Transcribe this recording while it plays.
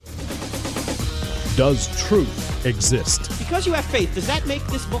Does truth exist? Because you have faith, does that make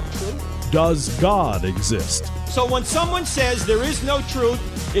this book true? Does God exist? So when someone says there is no truth,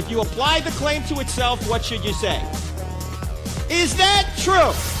 if you apply the claim to itself, what should you say? Is that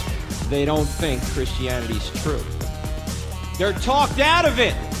true? They don't think Christianity's true. They're talked out of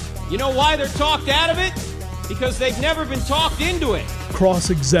it. You know why they're talked out of it? Because they've never been talked into it.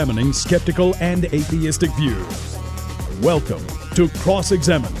 Cross-examining skeptical and atheistic views. Welcome to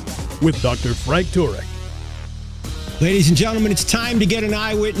Cross-Examine with Dr. Frank Turek. Ladies and gentlemen, it's time to get an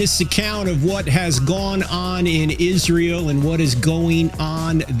eyewitness account of what has gone on in Israel and what is going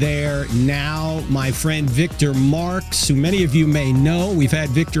on there now. My friend Victor Marx, who many of you may know, we've had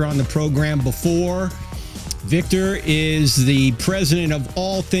Victor on the program before. Victor is the president of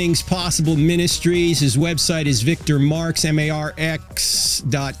All Things Possible Ministries. His website is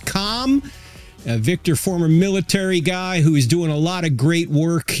victormarx.com. Victor, former military guy who is doing a lot of great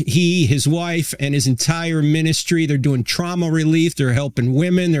work. He, his wife, and his entire ministry, they're doing trauma relief. They're helping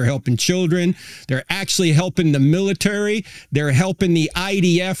women. They're helping children. They're actually helping the military. They're helping the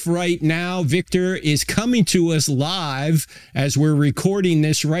IDF right now. Victor is coming to us live as we're recording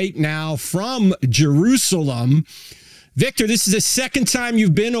this right now from Jerusalem. Victor, this is the second time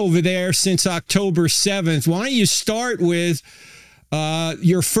you've been over there since October 7th. Why don't you start with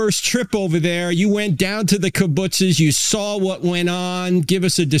your first trip over there? You went down to the kibbutzes. You saw what went on. Give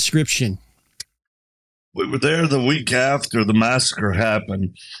us a description. We were there the week after the massacre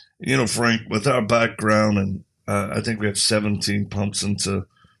happened. You know, Frank, with our background, and I think we have 17 pumps into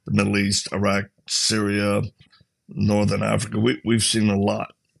the Middle East, Iraq, Syria, Northern Africa. We've seen a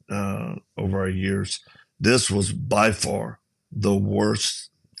lot over our years. This was by far the worst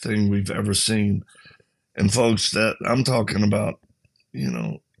thing we've ever seen. And folks, that I'm talking about, you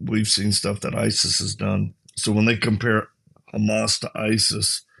know, we've seen stuff that ISIS has done. So when they compare Hamas to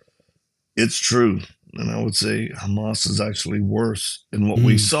ISIS, it's true. And I would say Hamas is actually worse in what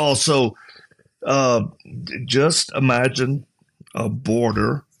we saw. So just imagine a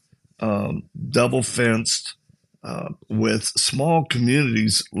border, double fenced, with small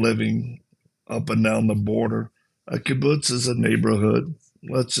communities living up and down the border. A kibbutz is a neighborhood,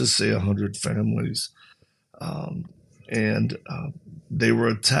 let's just say 100 families. And they were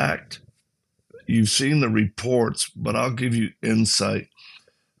attacked. You've seen the reports, but I'll give you insight.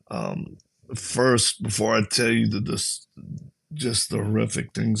 First, before I tell you just the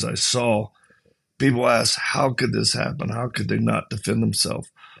horrific things I saw, people ask, how could this happen? How could they not defend themselves?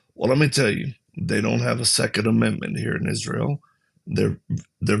 Well, let me tell you, they don't have a Second Amendment here in Israel. They're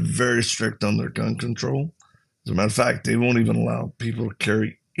very strict on their gun control. As a matter of fact, they won't even allow people to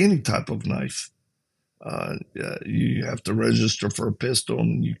carry any type of knife. You have to register for a pistol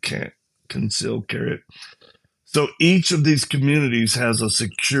and you can't conceal carry it. So each of these communities has a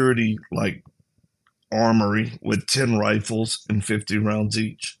security like armory with 10 rifles and 50 rounds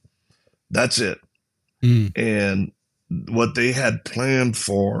each. That's it. And what they had planned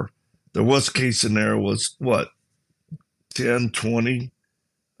for, the worst case scenario was what? 10, 20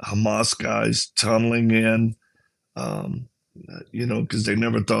 Hamas guys tunneling in, you know, because they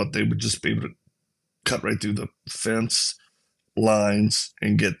never thought they would just be able to cut right through the fence lines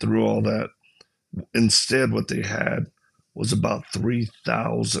and get through all that. Instead, what they had was about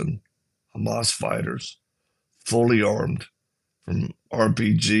 3,000 Hamas fighters, fully armed, from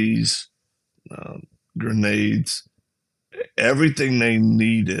RPGs, grenades, everything they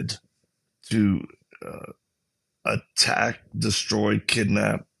needed to attack, destroy,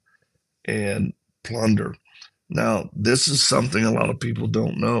 kidnap, and plunder. Now, this is something a lot of people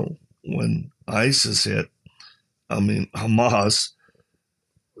don't know. When ISIS hit, I mean, Hamas,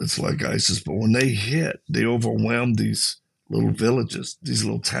 it's like ISIS, but when they hit, they overwhelmed these little villages, these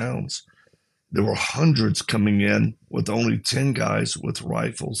little towns. There were hundreds coming in with only 10 guys with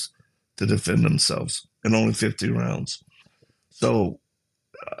rifles to defend themselves and only 50 rounds. So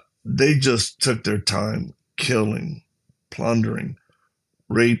they just took their time killing, plundering,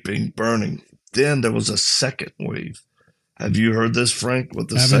 raping, burning. Then there was a second wave. Have you heard this, Frank? What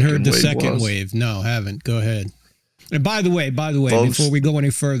the second wave was? Haven't heard the second wave. No, haven't. Go ahead. And by the way, folks, before we go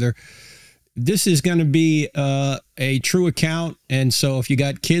any further, this is going to be a true account. And so if you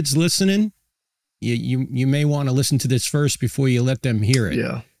got kids listening, you may want to listen to this first before you let them hear it.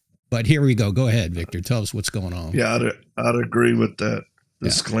 Yeah. But here we go. Go ahead, Victor. Tell us what's going on. Yeah, I'd agree with that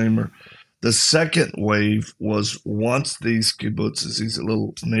disclaimer. Yeah. The second wave was once these kibbutzes, these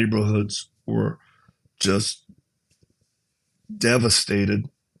little neighborhoods, were just devastated,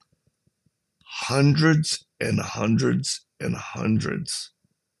 hundreds and hundreds and hundreds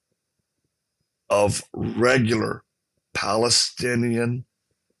of regular Palestinian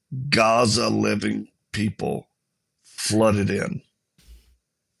Gaza living people flooded in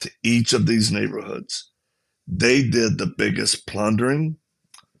to each of these neighborhoods. They did the biggest plundering.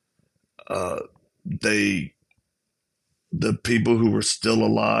 The people who were still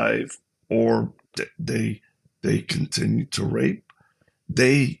alive, or they continued to rape.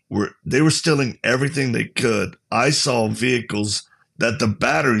 They were stealing everything they could. I saw vehicles that the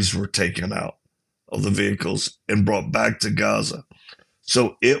batteries were taken out of the vehicles and brought back to Gaza.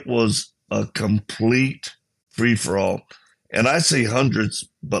 So it was a complete free-for-all. And I say hundreds,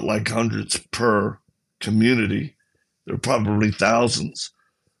 but like hundreds per community. There are probably thousands.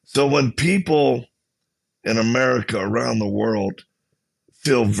 So when people in America, around the world,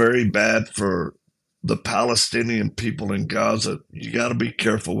 feel very bad for the Palestinian people in Gaza, you got to be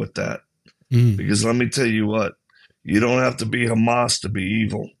careful with that. Because let me tell you what, you don't have to be Hamas to be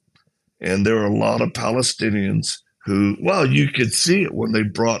evil. And there are a lot of Palestinians who, well, you could see it when they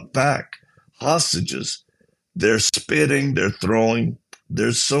brought back hostages. They're spitting, they're throwing.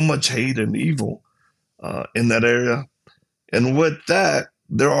 There's so much hate and evil in that area. And with that,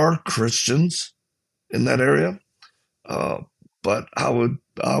 there are Christians in that area. But I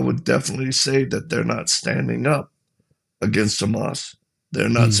would definitely say that they're not standing up against Hamas. They're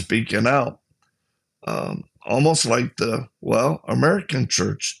not speaking out. Almost like the American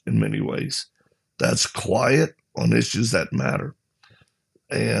church in many ways. That's quiet on issues that matter.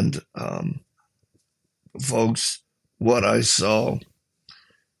 And folks, what I saw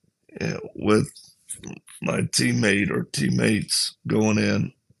with my teammate or teammates going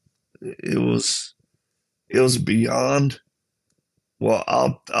in, it was beyond. Well,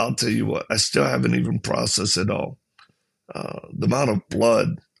 I'll tell you what, I still haven't even processed it all. The amount of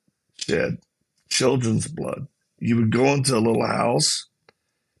blood shed, children's blood. You would go into a little house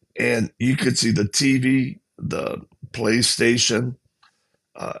and you could see the TV, the PlayStation,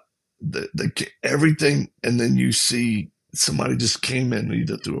 the everything, and then you see somebody just came in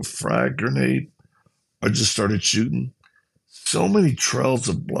either through a frag grenade or just started shooting. So many trails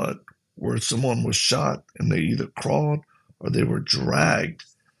of blood where someone was shot and they either crawled or they were dragged.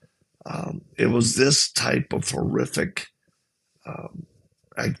 It was this type of horrific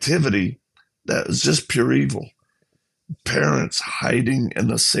activity that was just pure evil. Parents hiding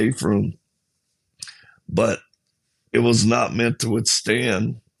in a safe room, but it was not meant to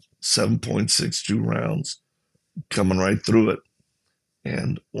withstand 7.62 rounds coming right through it.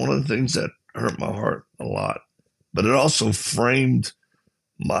 And one of the things that hurt my heart a lot, but it also framed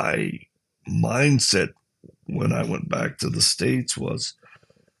my mindset when I went back to the States, was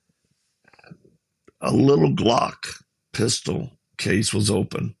a little Glock pistol case was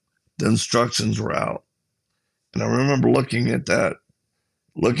open. The instructions were out. And I remember looking at that,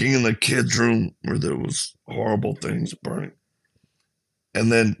 looking in the kids' room where there was horrible things burning,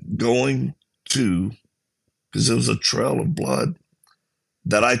 and then going to, because there was a trail of blood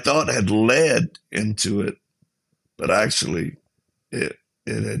that I thought had led into it, but actually it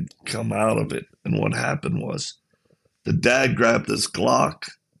had come out of it. And what happened was the dad grabbed his Glock,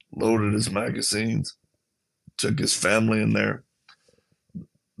 loaded his magazines, took his family in there.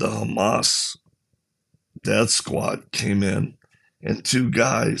 The Hamas death squad came in, and two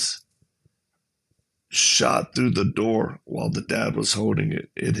guys shot through the door while the dad was holding it.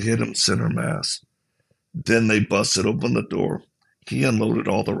 It hit him center mass. Then they busted open the door. He unloaded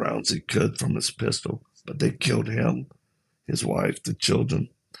all the rounds he could from his pistol, but they killed him, his wife, the children,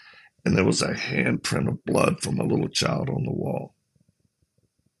 and there was a handprint of blood from a little child on the wall.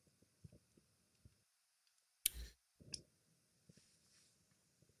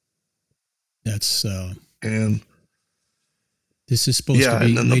 That's and this is supposed to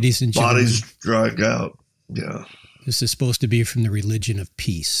be, ladies and gentlemen. Bodies drag out. Yeah. This is supposed to be from the religion of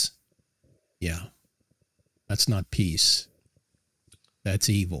peace. Yeah. That's not peace. That's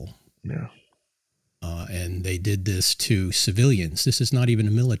evil. Yeah. And they did this to civilians. This is not even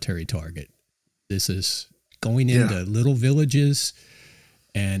a military target. This is going into little villages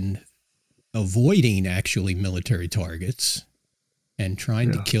and avoiding actually military targets and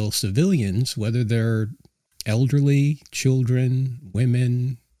trying to kill civilians, whether they're elderly, children,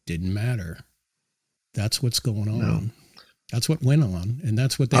 women, didn't matter. That's what's going on. No. That's what went on, and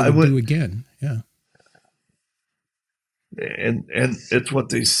that's what they would do again. Yeah. And it's what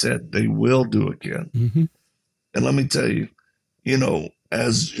they said they will do again. Mm-hmm. And let me tell you,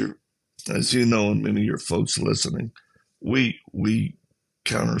 as you know, and many of your folks listening, we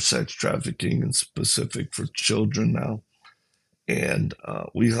counter sex trafficking in specific for children now. And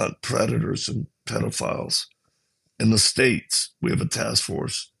we hunt predators and pedophiles. In the States, we have a task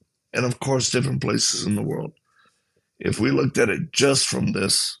force. And of course, different places in the world. If we looked at it just from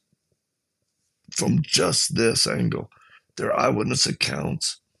this from just this angle. There are eyewitness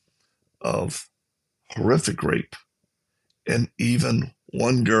accounts of horrific rape. And even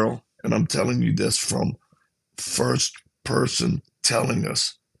one girl, and I'm telling you this from first person telling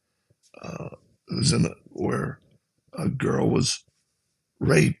us, who's in where a girl was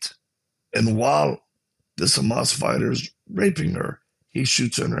raped. And while this Hamas fighter is raping her, he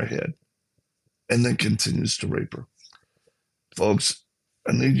shoots in her head and then continues to rape her. Folks,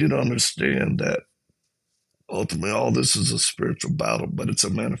 I need you to understand that ultimately all this is a spiritual battle, but it's a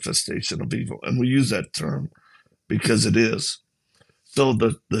manifestation of evil. And we use that term because it is. So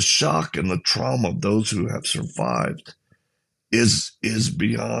the shock and the trauma of those who have survived is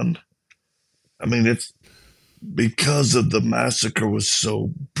beyond. I mean, it's because of the massacre was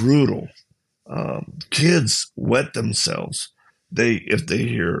so brutal. Kids wet themselves. If they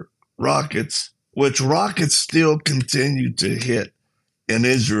hear rockets, which rockets still continue to hit in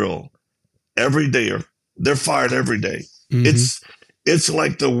Israel every day, or they're fired every day. Mm-hmm. It's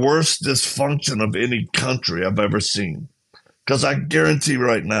like the worst dysfunction of any country I've ever seen. Because I guarantee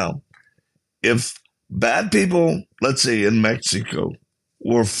right now, if bad people, let's say in Mexico,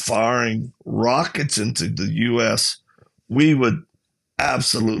 were firing rockets into the U.S., we would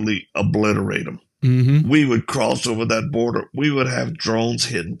absolutely obliterate them. Mm-hmm. We would cross over that border. We would have drones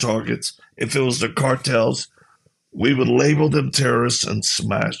hitting targets. If it was the cartels, we would label them terrorists and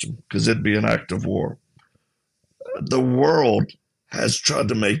smash them because it'd be an act of war. The world has tried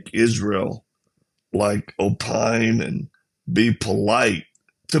to make Israel like opine and be polite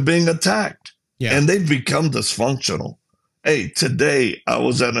to being attacked. Yeah. And they've become dysfunctional. Hey, today I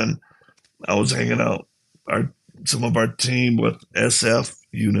was hanging out some of our team with SF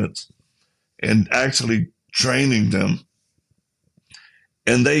units and actually training them.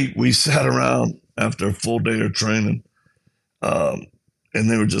 And we sat around after a full day of training, and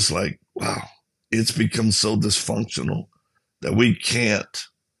they were just like, wow, it's become so dysfunctional that we can't.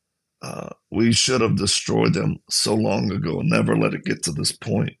 We should have destroyed them so long ago and never let it get to this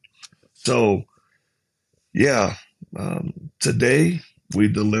point. So, yeah, today we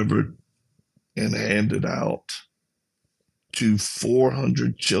delivered and handed out to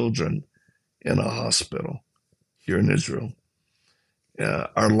 400 children in a hospital here in Israel.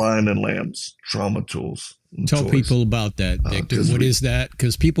 Our Lion and Lambs trauma tools. Tell toys. People about that, Victor. What is that?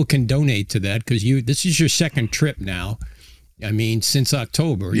 Because people can donate to that because this is your second trip now. I mean, since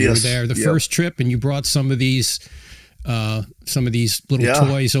October, you were there the first trip, and you brought some of these little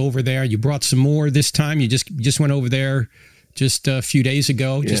toys over there. You brought some more this time. You just went over there just a few days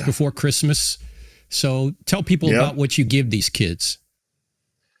ago, just before Christmas. So tell people about what you give these kids.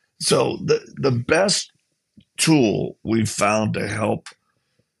 So the best tool we've found to help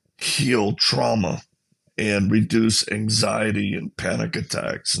heal trauma and reduce anxiety and panic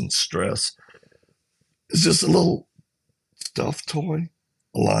attacks and stress is just a little stuffed toy,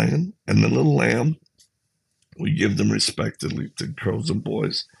 a lion and a little lamb. We give them respectively to girls and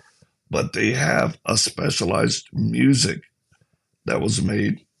boys, but they have a specialized music that was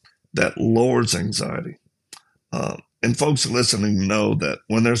made that lowers anxiety. And folks listening know that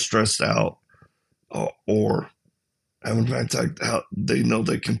when they're stressed out or having an attack, they know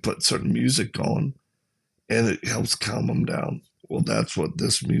they can put certain music on and it helps calm them down. Well, that's what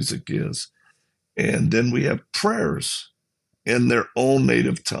this music is. And then we have prayers in their own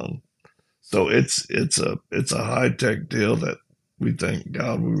native tongue. So it's a high-tech deal that we thank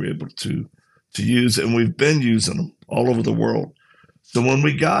God we were able to use, and we've been using them all over the world. So when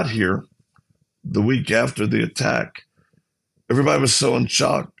we got here, the week after the attack, everybody was so in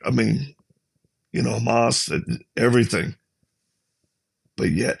shock. I mean, Hamas, everything.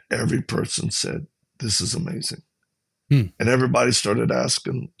 But yet every person said, this is amazing. And everybody started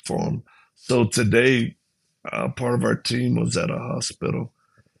asking for them. So today, part of our team was at a hospital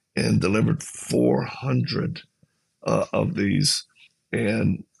and delivered 400 of these.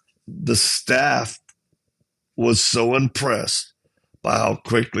 And the staff was so impressed by how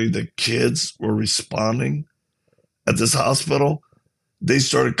quickly the kids were responding at this hospital. They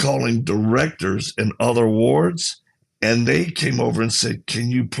started calling directors in other wards, and they came over and said, can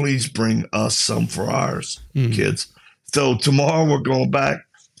you please bring us some for ours, kids? So tomorrow we're going back,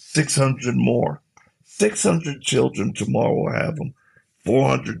 600 more. 600 children tomorrow will have them,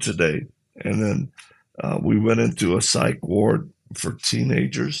 400 today. And then we went into a psych ward for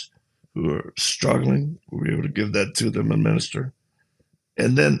teenagers who are struggling. We were able to give that to them and minister.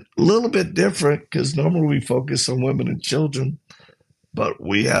 And then a little bit different because normally we focus on women and children, but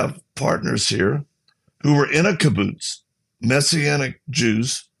we have partners here who were in a kibbutz, Messianic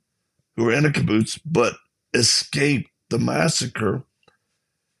Jews who were in a kibbutz, but escaped the massacre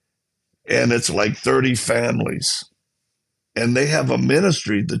and it's like 30 families. And they have a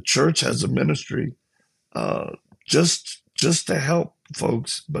ministry. The church has a ministry just to help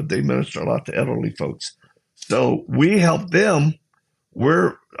folks, but they minister a lot to elderly folks. So we help them.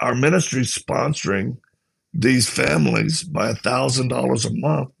 Our ministry sponsoring these families by $1,000 a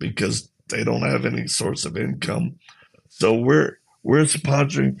month because they don't have any source of income. So we're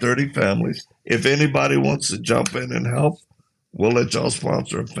sponsoring 30 families. If anybody wants to jump in and help, we'll let y'all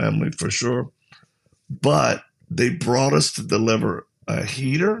sponsor a family for sure. But they brought us to deliver a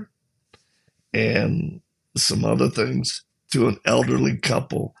heater and some other things to an elderly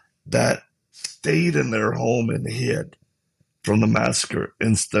couple that stayed in their home and hid from the massacre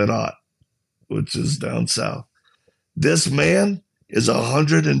in Stadot, which is down south. This man is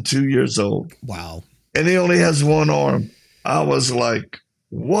 102 years old. Wow. And he only has one arm. I was like,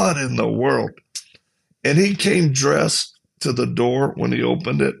 what in the world? And he came dressed to the door when he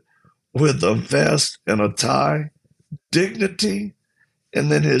opened it with a vest and a tie, dignity,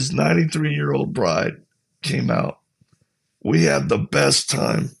 and then his 93-year-old bride came out. We had the best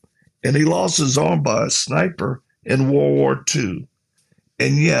time. And he lost his arm by a sniper in World War II.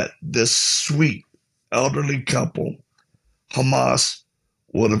 And yet, this sweet elderly couple, Hamas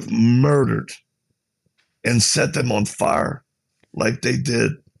would have murdered and set them on fire like they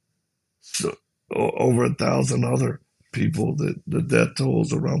did over 1,000 other people. The death toll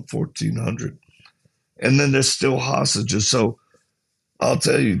is around 1,400. And then there's still hostages. So I'll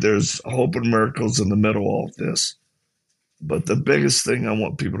tell you, there's hope and miracles in the middle of all this. But the biggest thing I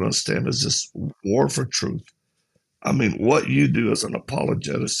want people to understand is this war for truth. I mean, what you do as an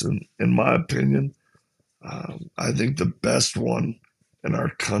apologist, in my opinion, I think the best one in our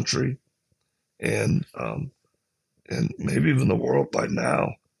country and maybe even the world by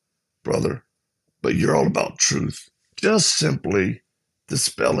now, brother. But you're all about truth. Just simply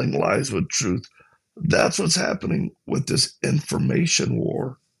dispelling lies with truth. That's what's happening with this information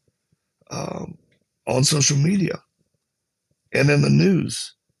war on social media and in the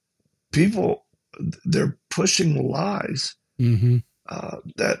news. People, they're pushing lies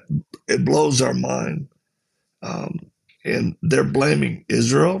that it blows our mind. And they're blaming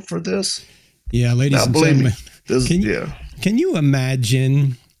Israel for this. Yeah, ladies and gentlemen, can you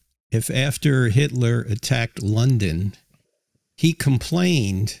imagine if after Hitler attacked London, he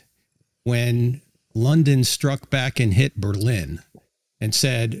complained when London struck back and hit Berlin and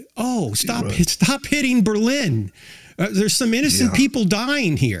said, "Oh, stop hitting Berlin. There's some innocent people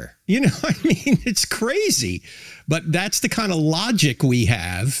dying here." You know, I mean, it's crazy. But that's the kind of logic we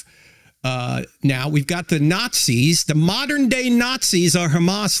have. Now we've got the Nazis. The modern day Nazis are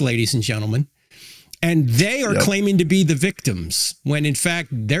Hamas, ladies and gentlemen. And they are claiming to be the victims when, in fact,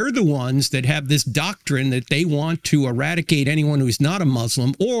 they're the ones that have this doctrine that they want to eradicate anyone who's not a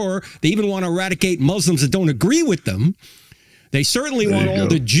Muslim, or they even want to eradicate Muslims that don't agree with them. They certainly want all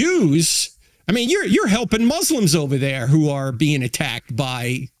the Jews. I mean, you're helping Muslims over there who are being attacked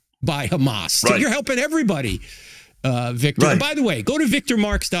by Hamas. Right. So you're helping everybody. Victor. Right. By the way, go to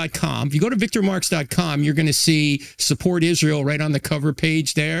victormarx.com. If you go to victormarx.com, you're going to see Support Israel right on the cover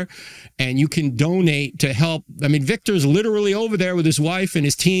page there, and you can donate to help. I mean, Victor's literally over there with his wife and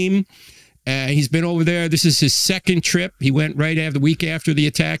his team. He's been over there. This is his second trip. He went right after the week after the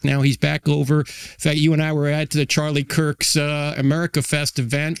attack. Now he's back over. In fact, you and I were at the Charlie Kirk's America Fest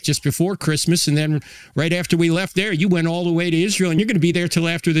event just before Christmas, and then right after we left there, you went all the way to Israel, and you're going to be there till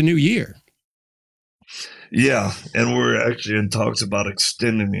after the new year. Yeah, and we're actually in talks about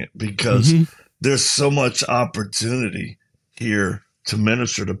extending it because there's so much opportunity here to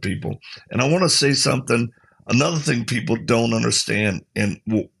minister to people. And I want to say something, another thing people don't understand, and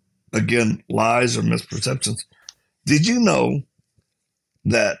again, lies or misperceptions. Did you know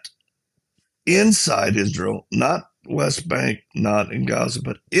that inside Israel, not West Bank, not in Gaza,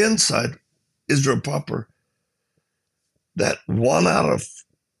 but inside Israel proper, that 1 out of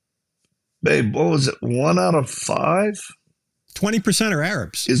 5? 20% are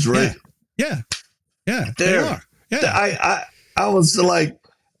Arabs. Israel. Yeah. They are. Yeah. I was like,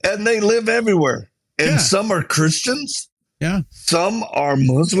 and they live everywhere. And some are Christians. Yeah. Some are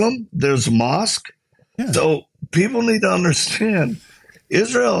Muslim. There's a mosque. Yeah. So people need to understand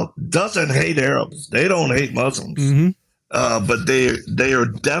Israel doesn't hate Arabs. They don't hate Muslims. But they are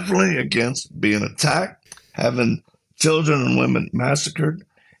definitely against being attacked, having children and women massacred.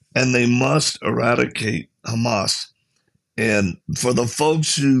 And they must eradicate Hamas. And for the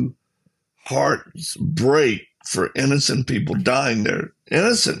folks who hearts break for innocent people dying there,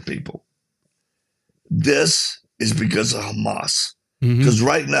 innocent people, this is because of Hamas. Because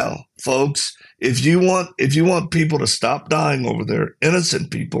right now, folks, if you want people to stop dying over there,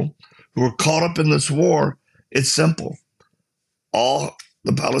 innocent people who are caught up in this war, it's simple. All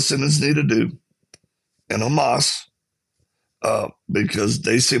the Palestinians need to do, and Hamas, because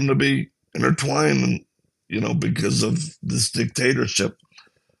they seem to be intertwined, and, because of this dictatorship.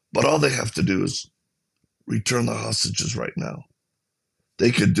 But all they have to do is return the hostages right now.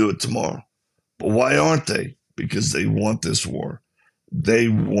 They could do it tomorrow. But why aren't they? Because they want this war. They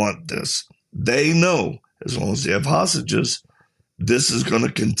want this. They know as long as they have hostages, this is going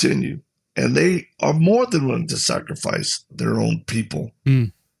to continue. And they are more than willing to sacrifice their own people.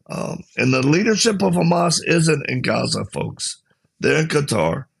 And the leadership of Hamas isn't in Gaza, folks. They're in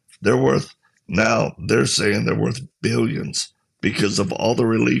Qatar. They're saying they're worth billions because of all the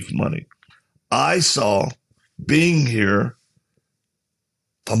relief money. I saw, being here,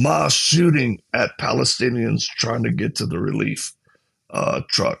 Hamas shooting at Palestinians trying to get to the relief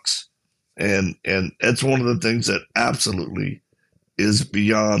trucks. And it's one of the things that absolutely is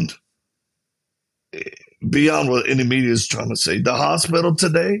beyond what any media is trying to say. The hospital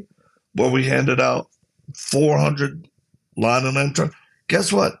today, where we handed out 400 line and enter,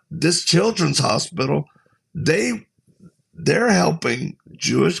 guess what? This children's hospital, they're helping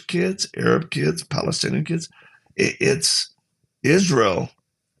Jewish kids, Arab kids, Palestinian kids. It's Israel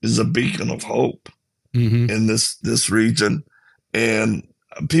is a beacon of hope in this region, and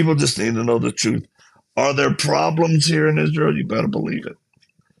people just need to know the truth. Are there problems here in Israel? You better believe it.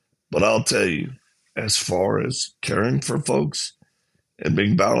 But I'll tell you, as far as caring for folks and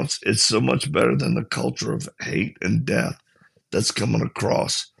being balanced, it's so much better than the culture of hate and death that's coming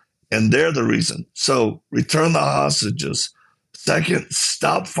across. And they're the reason. So return the hostages. Second,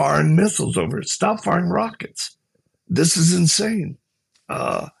 stop firing missiles over it. Stop firing rockets. This is insane.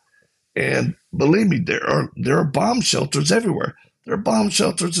 And believe me, there are bomb shelters everywhere. There are bomb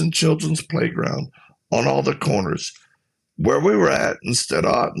shelters in children's playground on all the corners. Where we were at in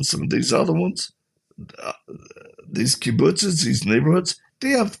Stedot and some of these other ones, these kibbutzes, these neighborhoods, they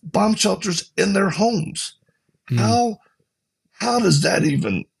have bomb shelters in their homes. How does that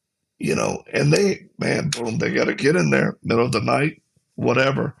even, and boom, they got to get in there, middle of the night,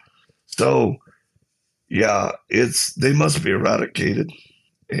 whatever. So, yeah, they must be eradicated.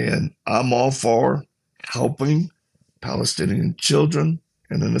 And I'm all for helping Palestinian children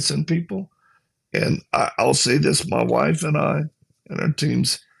and innocent people. And I'll say this, my wife and I and our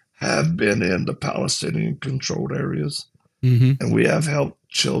teams have been in the Palestinian controlled areas, and we have helped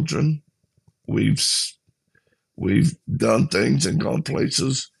children. We've done things and gone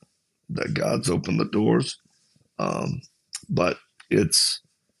places that God's opened the doors. But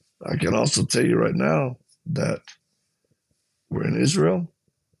I can also tell you right now that we're in Israel.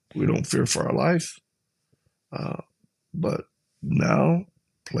 We don't fear for our life. But now,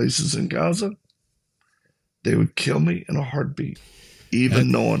 places in Gaza, they would kill me in a heartbeat,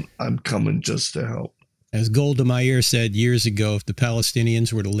 even knowing I'm coming just to help. As Golda Meir said years ago, if the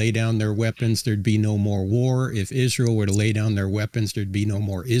Palestinians were to lay down their weapons, there'd be no more war. If Israel were to lay down their weapons, there'd be no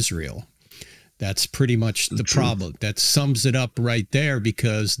more Israel. That's pretty much the problem. That sums it up right there,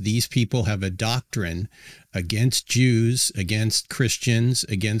 because these people have a doctrine against Jews, against Christians,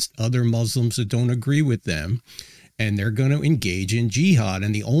 against other Muslims that don't agree with them. And they're going to engage in jihad.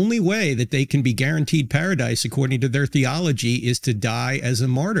 And the only way that they can be guaranteed paradise, according to their theology, is to die as a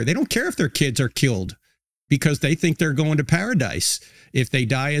martyr. They don't care if their kids are killed, because they think they're going to paradise if they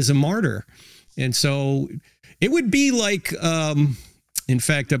die as a martyr. And so it would be like, in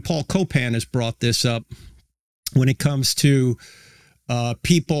fact, Paul Copan has brought this up when it comes to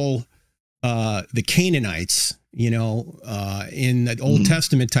people, the Canaanites, in the Old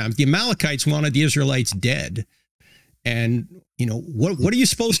Testament times. The Amalekites wanted the Israelites dead. And, what are you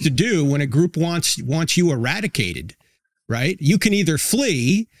supposed to do when a group wants you eradicated, right? You can either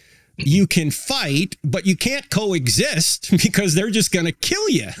flee, you can fight, but you can't coexist because they're just going to kill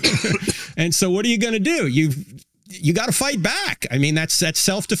you. And so what are you going to do? You got to fight back. I mean, that's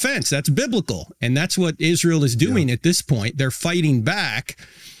self-defense. That's biblical. And that's what Israel is doing at this point. They're fighting back.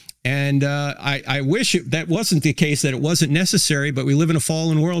 And I wish that wasn't the case, that it wasn't necessary, but we live in a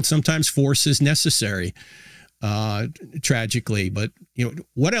fallen world. Sometimes force is necessary. Tragically, but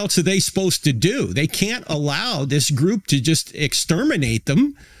what else are they supposed to do? They can't allow this group to just exterminate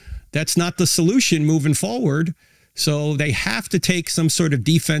them. That's not the solution moving forward. So they have to take some sort of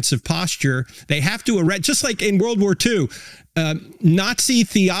defensive posture. They have to just like in World War II, Nazi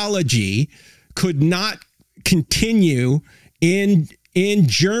theology could not continue in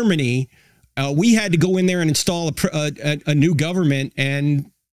Germany. We had to go in there and install a new government, and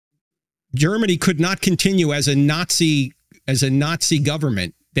Germany could not continue as a Nazi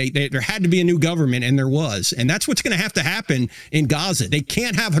government. There had to be a new government, and there was. And that's what's going to happen in Gaza. They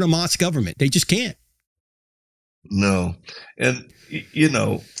can't have a Hamas government. They just can't. No. And,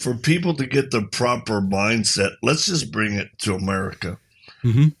 for people to get the proper mindset, let's just bring it to America.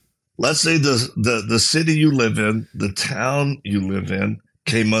 Mm-hmm. Let's say the city you live in, the town you live in,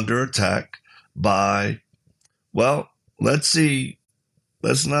 came under attack by, well, let's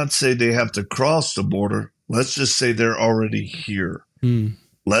not say they have to cross the border. Let's just say they're already here. Mm.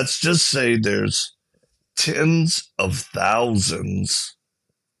 Let's just say there's tens of thousands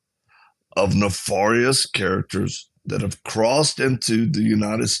of nefarious characters that have crossed into the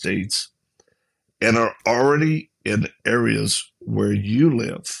United States and are already in areas where you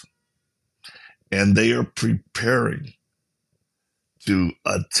live. And they are preparing to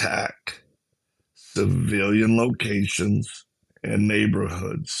attack civilian locations and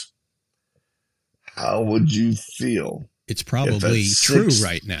neighborhoods. How would you feel? It's probably true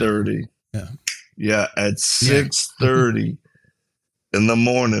right now. 6:30, yeah, at 6:30 in the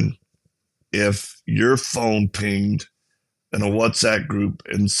morning, if your phone pinged in a WhatsApp group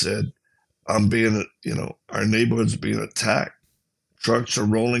and said, our neighborhood's being attacked. Trucks are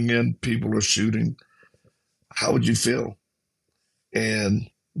rolling in, people are shooting. How would you feel? And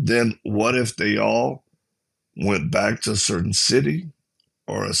then what if they all went back to a certain city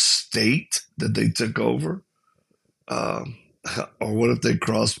or a state that they took over? Or what if they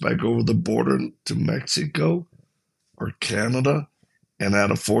crossed back over the border to Mexico or Canada and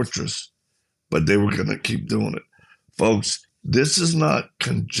had a fortress? But they were going to keep doing it. Folks, this is not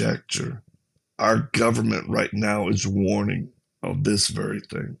conjecture. Our government right now is warning of this very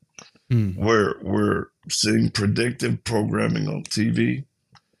thing. We're seeing predictive programming on TV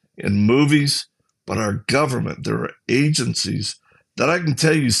and movies, but our government, there are agencies that I can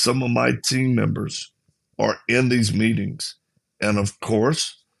tell you some of my team members are in these meetings. And of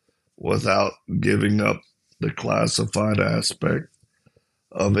course, without giving up the classified aspect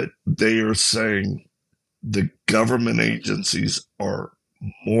of it, they are saying the government agencies are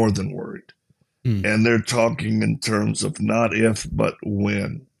more than worried. And they're talking in terms of not if, but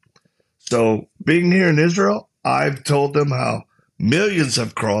when. So being here in Israel, I've told them how millions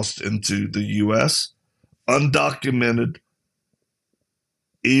have crossed into the U.S., undocumented,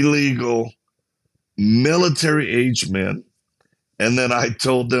 illegal, military-age men. And then I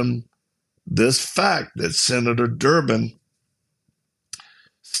told them this fact that Senator Durbin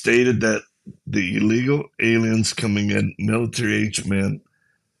stated that the illegal aliens coming in, military-age men,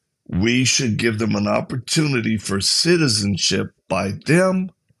 we should give them an opportunity for citizenship by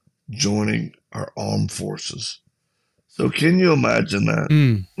them joining our armed forces. So can you imagine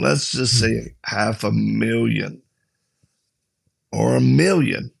that? Let's just say 500,000 or 1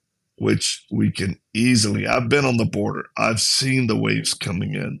 million, which we can easily. I've been on the border. I've seen the waves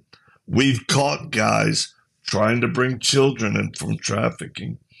coming in. We've caught guys trying to bring children in from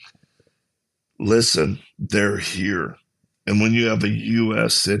trafficking. Listen, they're here. And when you have a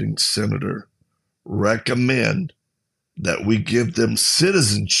U.S. sitting senator recommend that we give them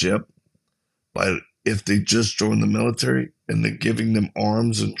citizenship by if they just join the military and they're giving them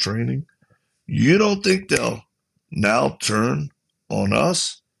arms and training, you don't think they'll now turn on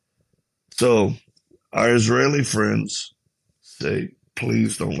us? So our Israeli friends say,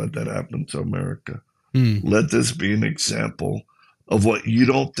 please don't let that happen to America. Let this be an example of what you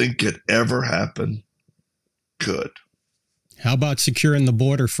don't think could ever happen could. How about securing the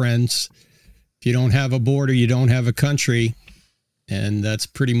border, friends? If you don't have a border, you don't have a country. And that's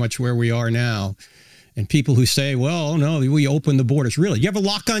pretty much where we are now. And people who say, well, no, we open the borders. Really? You have a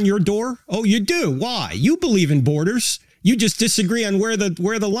lock on your door? Oh, you do? Why? You believe in borders. You just disagree on where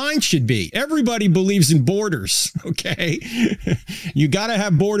the line should be. Everybody believes in borders, okay? You got to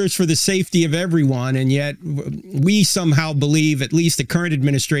have borders for the safety of everyone, and yet we somehow believe, at least the current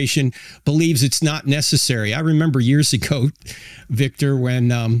administration believes it's not necessary. I remember years ago, Victor,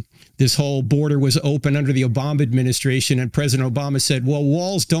 when this whole border was open under the Obama administration, and President Obama said, well,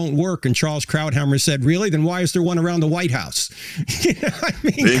 walls don't work. And Charles Krauthammer said, really? Then why is there one around the White House? I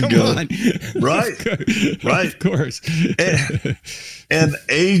mean, Bingo. come on. Right, right. Of course. And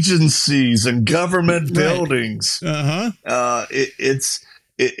agencies and government buildings.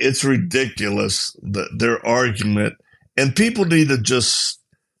 It's ridiculous, their argument. And people need to just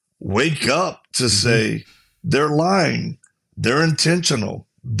wake up to say they're lying. They're intentional.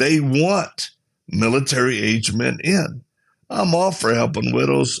 They want military-age men in. I'm all for helping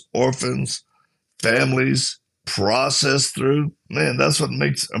widows, orphans, families process through. Man, that's what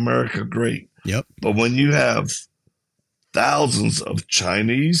makes America great. Yep. But when you have thousands of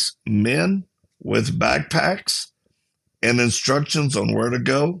Chinese men with backpacks and instructions on where to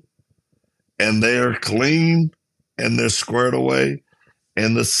go, and they are clean and they're squared away.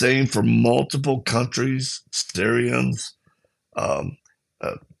 And the same for multiple countries, Syrians, um,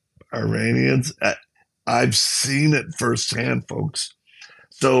 uh, Iranians. I've seen it firsthand, folks.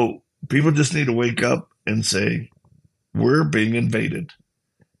 So people just need to wake up and say, we're being invaded.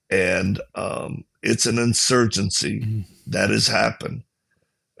 And it's an insurgency that has happened.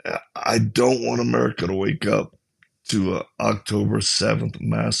 I don't want America to wake up to an October 7th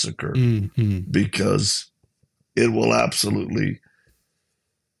massacre because it will absolutely,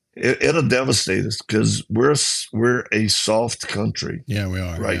 it'll devastate us because we're a soft country. Yeah, we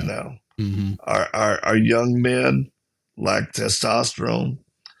are right now. Our young men lack testosterone,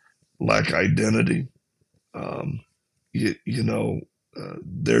 lack identity.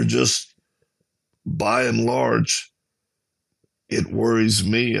 They're just, by and large, it worries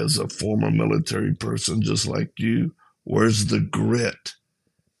me as a former military person, just like you. Where's the grit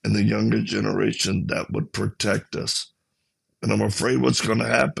in the younger generation that would protect us? And I'm afraid what's going to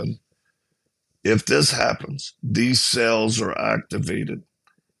happen, if this happens, these cells are activated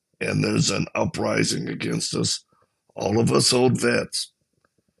and there's an uprising against us. All of us old vets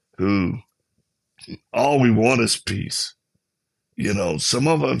who all we want is peace. Some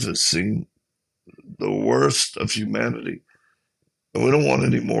of us have seen the worst of humanity, and we don't want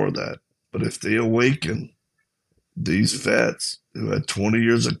any more of that. But if they awaken these vets who had 20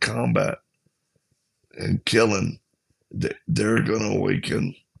 years of combat and killing, they're going to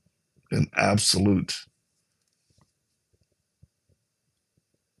awaken an absolute.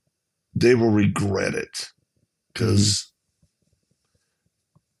 They will regret it because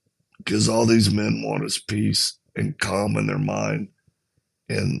all these men want is peace and calm in their mind.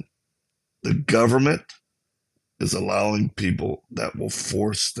 And the government is allowing people that will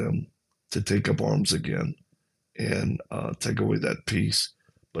force them to take up arms again and take away that peace.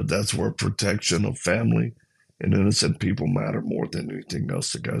 But that's where protection of family and innocent people matter more than anything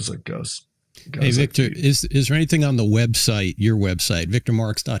else to guys like us. Hey, Victor, is there anything on the website, your website,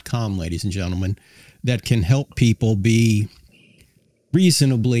 victormarx.com, ladies and gentlemen, that can help people be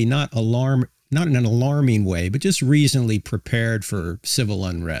reasonably, not in an alarming way, but just reasonably prepared for civil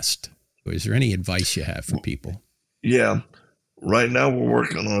unrest? Is there any advice you have for people? Yeah. Right now we're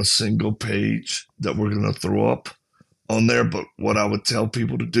working on a single page that we're going to throw up on there. But what I would tell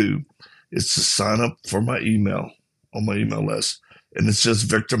people to do is to sign up for my email on my email list. And it's just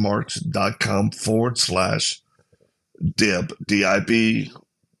victormarx.com/DIB, DIB,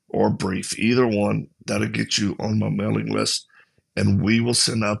 or brief, either one. That'll get you on my mailing list. And we will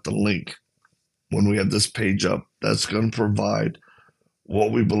send out the link when we have this page up. That's going to provide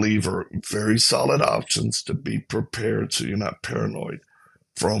what we believe are very solid options to be prepared so you're not paranoid.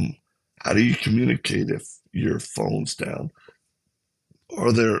 From how do you communicate if your phone's down?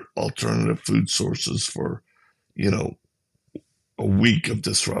 Are there alternative food sources for, a week of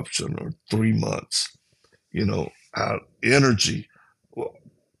disruption or 3 months? Energy,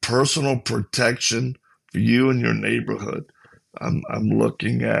 personal protection for you and your neighborhood. I'm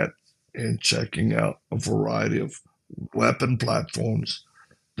looking at and checking out a variety of weapon platforms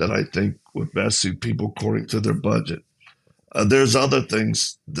that I think would best suit people according to their budget. There's other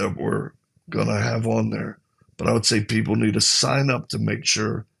things that we're going to have on there, but I would say people need to sign up to make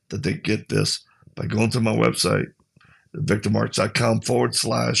sure that they get this by going to my website,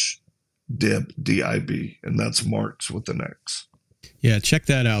 victormarx.com/DIB, DIB, and that's Marx with an X. Yeah, check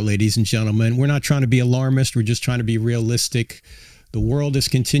that out, ladies and gentlemen. We're not trying to be alarmist. We're just trying to be realistic. The world is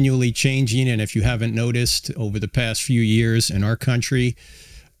continually changing, and if you haven't noticed over the past few years in our country,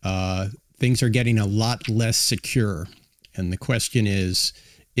 things are getting a lot less secure. And the question is,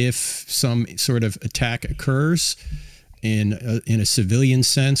 if some sort of attack occurs in a civilian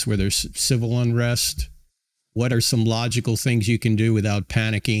sense where there's civil unrest, what are some logical things you can do without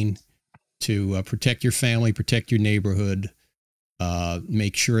panicking to protect your family, protect your neighborhood,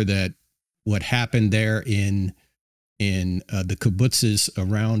 make sure that what happened there in the kibbutzes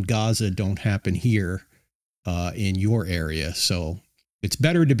around Gaza don't happen here in your area. So it's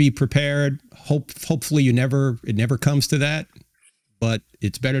better to be prepared. Hopefully it never comes to that, but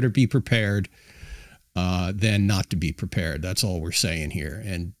it's better to be prepared than not to be prepared. That's all we're saying here.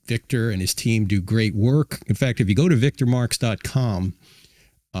 And Victor and his team do great work. In fact, if you go to victormarx.com,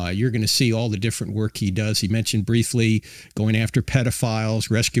 you're going to see all the different work he does. He mentioned briefly going after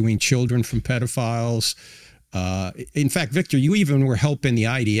pedophiles, rescuing children from pedophiles. In fact, Victor, you even were helping the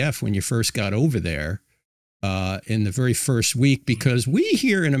IDF when you first got over there in the very first week, because we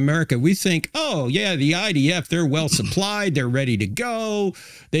here in America, we think, oh, yeah, the IDF, they're well supplied. They're ready to go.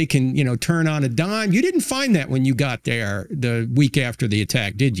 They can, turn on a dime. You didn't find that when you got there the week after the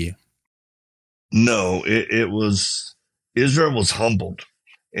attack, did you? No, it was Israel was humbled.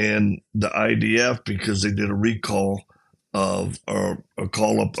 And the IDF, because they did a recall of a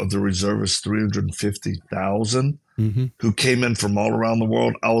call up of the reservists, 350,000 who came in from all around the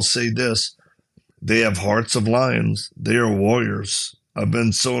world. I will say this. They have hearts of lions. They are warriors. I've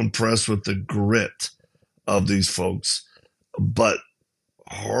been so impressed with the grit of these folks, but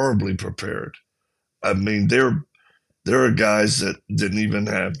horribly prepared. I mean, there are guys that didn't even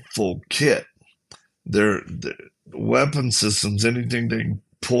have full kit. Their weapon systems, anything they can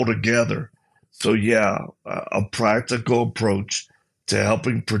pull together. So yeah, a practical approach to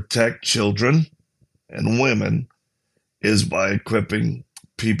helping protect children and women is by equipping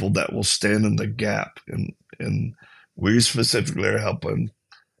people that will stand in the gap. And we specifically are helping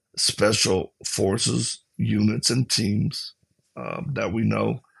special forces, units, and teams that we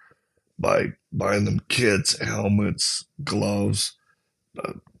know by buying them kits, helmets, gloves.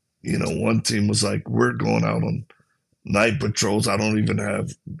 One team was like, we're going out on night patrols. I don't even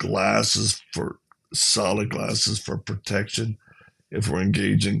have solid glasses for protection if we're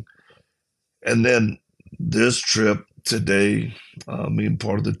engaging. And then this trip today, me and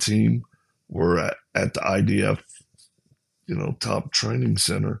part of the team were at the IDF, top training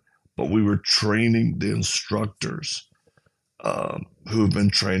center, but we were training the instructors who have been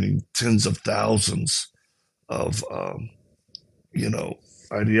training tens of thousands of,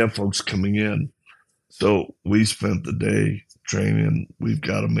 IDF folks coming in. So we spent the day training. We've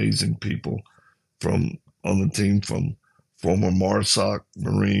got amazing people on the team, from former MARSOC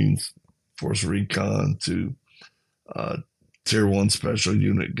Marines, Force Recon, to Tier 1 Special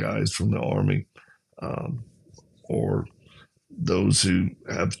Unit guys from the Army, or those who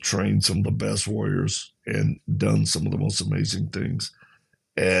have trained some of the best warriors and done some of the most amazing things.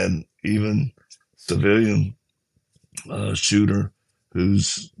 And even civilian shooter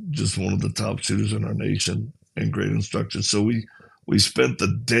who's just one of the top shooters in our nation and great instructors. So we spent the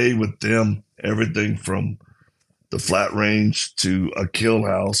day with them, everything from the flat range to a kill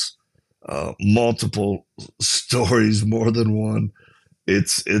house, multiple stories, more than one.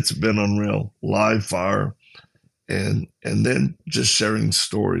 It's been unreal. Live fire, and then just sharing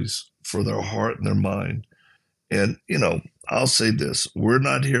stories for their heart and their mind. And I'll say this: we're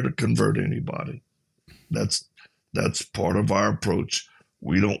not here to convert anybody. That's part of our approach.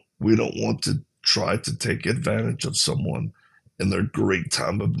 We don't want to try to take advantage of someone in their great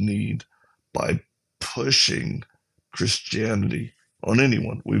time of need by pushing Christianity on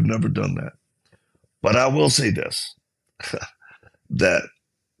anyone. We've never done that. But I will say this, that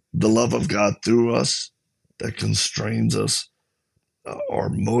the love of God through us that constrains us or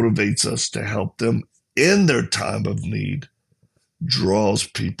motivates us to help them in their time of need draws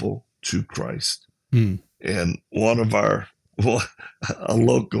people to Christ. And one of our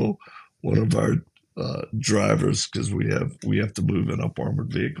drivers, because we have to move in up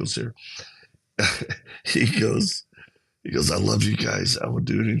armored vehicles here, he goes, I love you guys. I would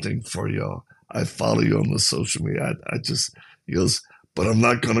do anything for y'all. I follow you on the social media. He goes, but I'm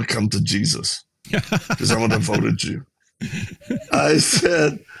not going to come to Jesus because I'm going to vote you. I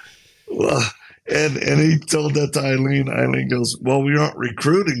said, well, and he told that to Eileen. Eileen goes, well, we aren't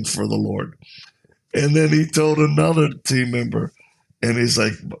recruiting for the Lord. And then he told another team member, and he's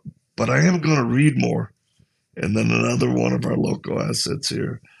like, but I am going to read more. And then another one of our local assets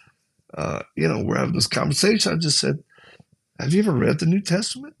here, we're having this conversation. I just said, have you ever read the New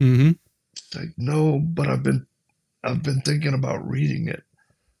Testament? Mm-hmm. It's like, no, but I've been thinking about reading it.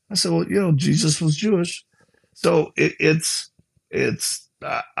 I said, well, Jesus was Jewish. So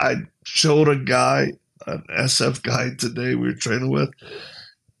I showed a guy, an SF guy today we were training with.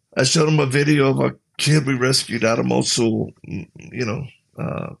 I showed him a video of a kid we rescued out of Mosul, in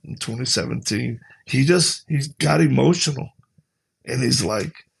 2017. He got emotional, and he's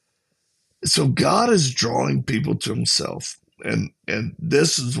like, so God is drawing people to himself. And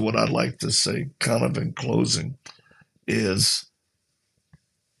this is what I'd like to say kind of in closing is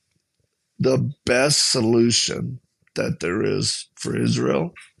the best solution that there is for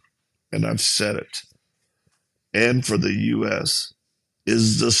Israel, and I've said it, and for the U.S.,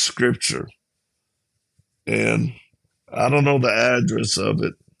 is the scripture. And I don't know the address of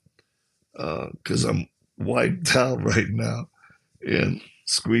it because I'm wiped out right now and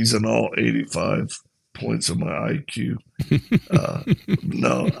squeezing all 85 points of my IQ.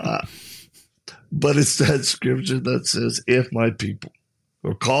 But it's that scripture that says, if my people who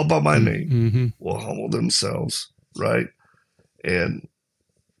are called by my name will humble themselves, right? And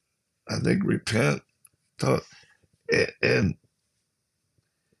I think repent, and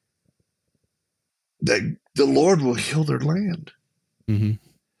that the Lord will heal their land.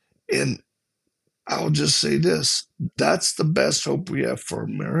 And I'll just say this, that's the best hope we have for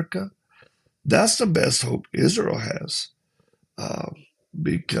America. That's the best hope Israel has,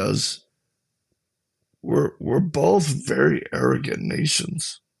 because we're both very arrogant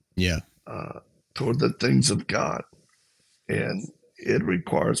nations, toward the things of God, and it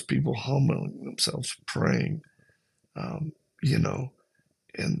requires people humbling themselves, praying, and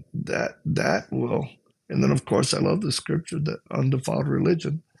that will. And then, of course, I love the scripture that undefiled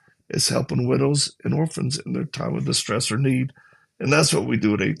religion is helping widows and orphans in their time of distress or need. And that's what we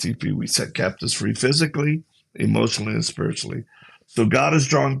do at ATP. We set captives free physically, emotionally, and spiritually. So God is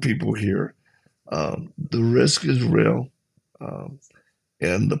drawing people here. The risk is real,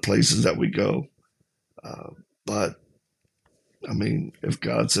 and the places that we go. But, I mean, if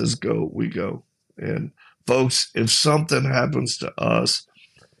God says go, we go. And, folks, if something happens to us,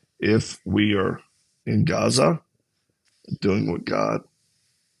 if we are in Gaza doing what God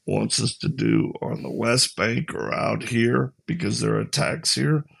wants us to do on the West Bank or out here because there are attacks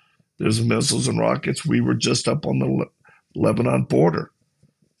here, there's missiles and rockets. We were just up on the Lebanon border,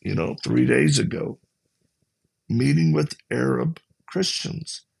 3 days ago, meeting with Arab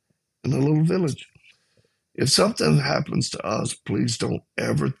Christians in a little village. If something happens to us, please don't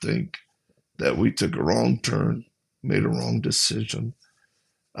ever think that we took a wrong turn, made a wrong decision,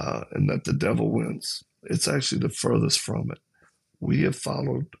 and that the devil wins. It's actually the furthest from it. We have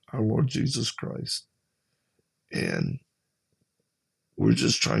followed our Lord Jesus Christ, and we're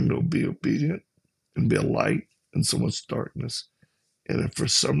just trying to be obedient and be a light in so much darkness. And if for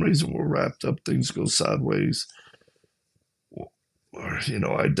some reason we're wrapped up, things go sideways, or,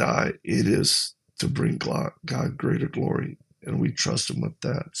 I die, it is to bring God greater glory, and we trust him with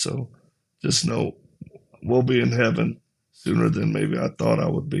that. So just know we'll be in heaven sooner than maybe I thought I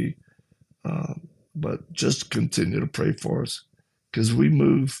would be. But just continue to pray for us, because we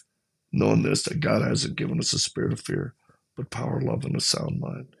move knowing this, that God hasn't given us a spirit of fear, but power, love, and a sound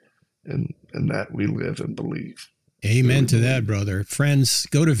mind. And that we live and believe. Amen to that, brother. Friends,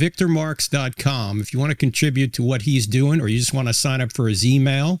 go to victormarx.com if you want to contribute to what he's doing, or you just want to sign up for his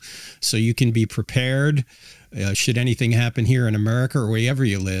email so you can be prepared should anything happen here in America or wherever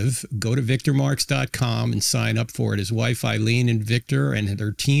you live. Go to victormarx.com and sign up for it. His wife, Eileen, and Victor and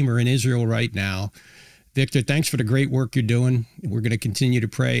their team are in Israel right now. Victor, thanks for the great work you're doing. We're going to continue to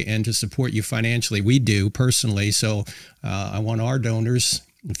pray and to support you financially. We do personally. So I want our donors,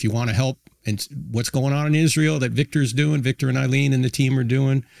 if you want to help and what's going on in Israel that Victor's doing, Victor and Eileen and the team are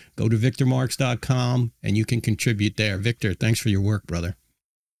doing, go to victormarx.com and you can contribute there. Victor, thanks for your work, brother.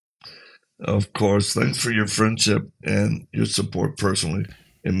 Of course. Thanks for your friendship and your support personally.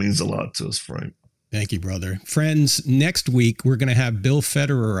 It means a lot to us, Frank. Thank you, brother. Friends, next week we're going to have Bill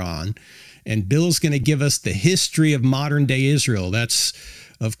Federer on, and Bill's going to give us the history of modern day Israel. That's,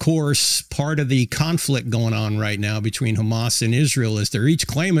 of course, part of the conflict going on right now between Hamas and Israel, is they're each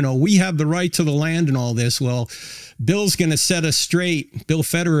claiming, oh, we have the right to the land and all this. Well, Bill's going to set us straight, Bill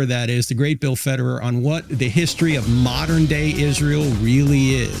Federer, that is, the great Bill Federer, on what the history of modern day Israel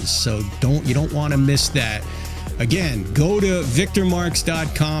really is. So you don't want to miss that. Again, go to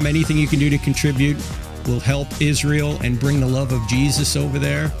victormarx.com. Anything you can do to contribute will help Israel and bring the love of Jesus over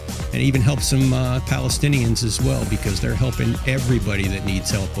there, and even help some Palestinians as well, because they're helping everybody that needs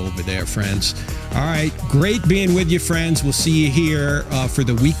help over there, friends. All right, great being with you, friends. We'll see you here for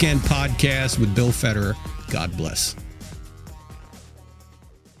the weekend podcast with Bill Federer. God bless.